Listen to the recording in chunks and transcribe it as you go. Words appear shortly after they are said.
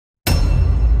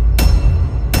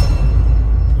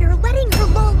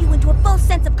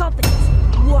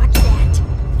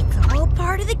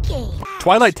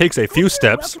Twilight takes a few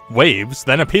steps, waves,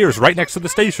 then appears right next to the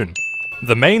station.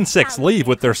 The main six leave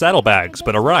with their saddlebags,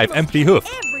 but arrive empty-hoofed.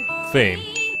 Theme.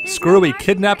 Screwy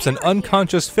kidnaps an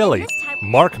unconscious filly.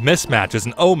 Mark mismatch is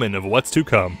an omen of what's to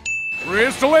come.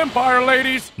 Crystal Empire,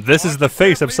 ladies! This is the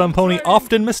face of some pony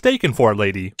often mistaken for a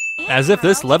lady. As if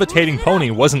this levitating pony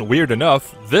wasn't weird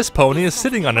enough, this pony is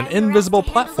sitting on an invisible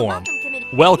platform.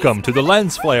 Welcome to the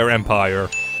Lens Flare Empire.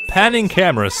 Panning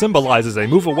camera symbolizes a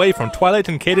move away from Twilight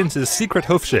and Cadence's secret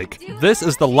hoofshake. This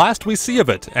is the last we see of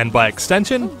it, and by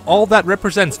extension, all that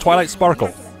represents Twilight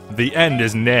Sparkle. The end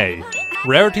is nay.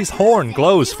 Rarity's horn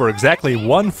glows for exactly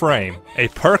 1 frame. A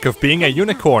perk of being a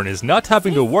unicorn is not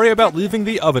having to worry about leaving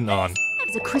the oven on.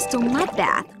 It's a crystal mud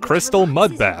bath. Crystal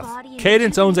mud bath.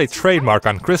 Cadence owns a trademark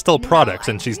on crystal products,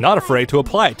 and she's not afraid to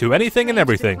apply it to anything and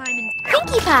everything.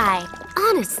 Pinkie Pie!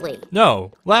 Honestly.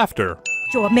 No, laughter.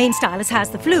 Your main stylist has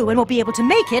the flu and will be able to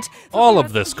make it. All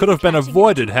of this could have been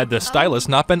avoided had the stylist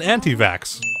not been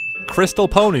anti-vax. Crystal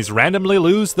ponies randomly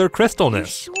lose their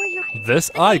crystalness.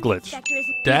 This eye glitch.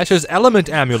 Dash's element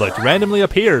amulet randomly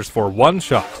appears for 1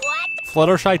 shot.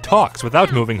 Fluttershy talks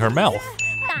without moving her mouth.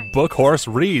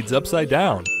 Bookhorse reads upside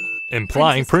down,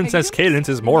 implying Princess Cadence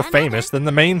is more famous than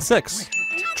the main 6.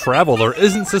 Traveler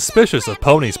isn't suspicious of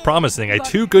ponies promising a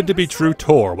too-good-to-be-true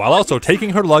tour while also taking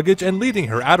her luggage and leading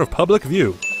her out of public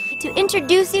view. To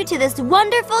introduce you to this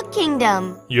wonderful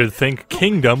kingdom. You'd think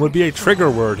kingdom would be a trigger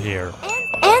word here.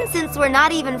 And since we're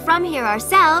not even from here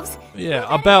ourselves... Yeah,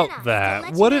 about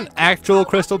that. Wouldn't actual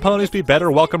crystal ponies be better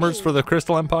welcomers for the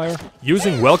Crystal Empire?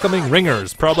 Using welcoming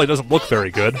ringers probably doesn't look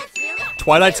very good.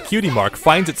 Twilight's cutie mark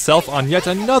finds itself on yet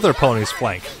another pony's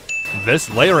flank. This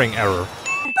layering error.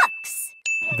 Books!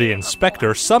 The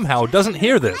inspector somehow doesn't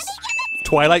hear this.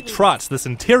 Twilight trots this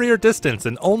interior distance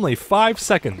in only 5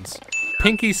 seconds.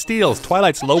 Pinkie steals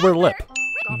Twilight's lower lip.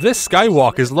 This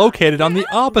skywalk is located on the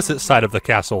opposite side of the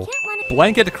castle.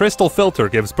 Blanket crystal filter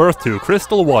gives birth to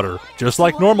crystal water, just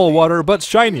like normal water but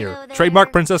shinier.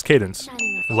 Trademark Princess Cadence.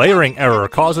 Layering error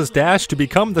causes Dash to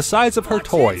become the size of her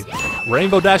toy.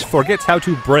 Rainbow Dash forgets how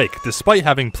to break despite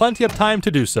having plenty of time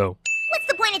to do so. What's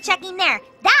the point of checking there?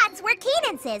 That's where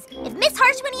Cadence is. If Miss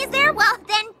Harshwinny is there, well,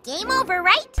 then game over,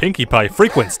 right? Pinkie Pie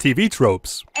frequents TV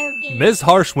tropes. Ms.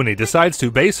 Harshwinny decides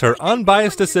to base her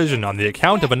unbiased decision on the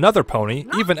account of another pony,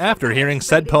 even after hearing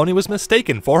said pony was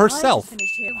mistaken for herself.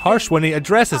 Harshwinny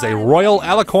addresses a royal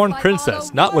alicorn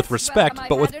princess not with respect,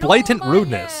 but with blatant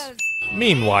rudeness.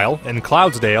 Meanwhile, in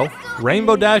Cloudsdale,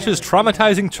 Rainbow Dash's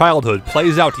traumatizing childhood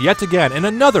plays out yet again in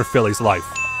another filly's life.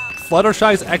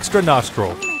 Fluttershy's extra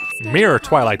nostril. Mirror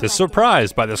Twilight is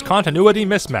surprised by this continuity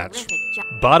mismatch.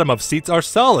 Bottom of seats are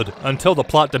solid until the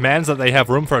plot demands that they have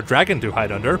room for a dragon to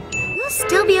hide under. We'll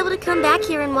still be able to come back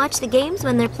here and watch the games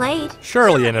when they're played.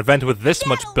 Surely an event with this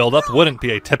much build-up wouldn't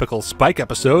be a typical Spike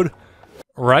episode,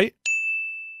 right?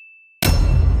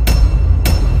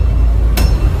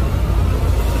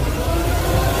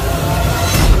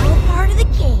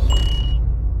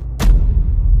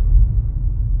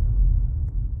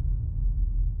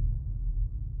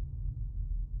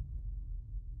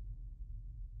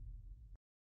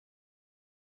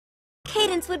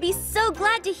 Cadence would be so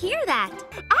glad to hear that.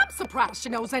 I'm surprised she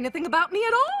knows anything about me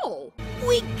at all.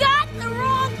 We got the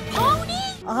wrong pony?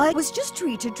 I was just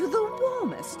treated to the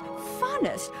warmest,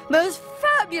 funnest, most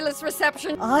fabulous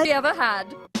reception I ever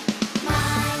had.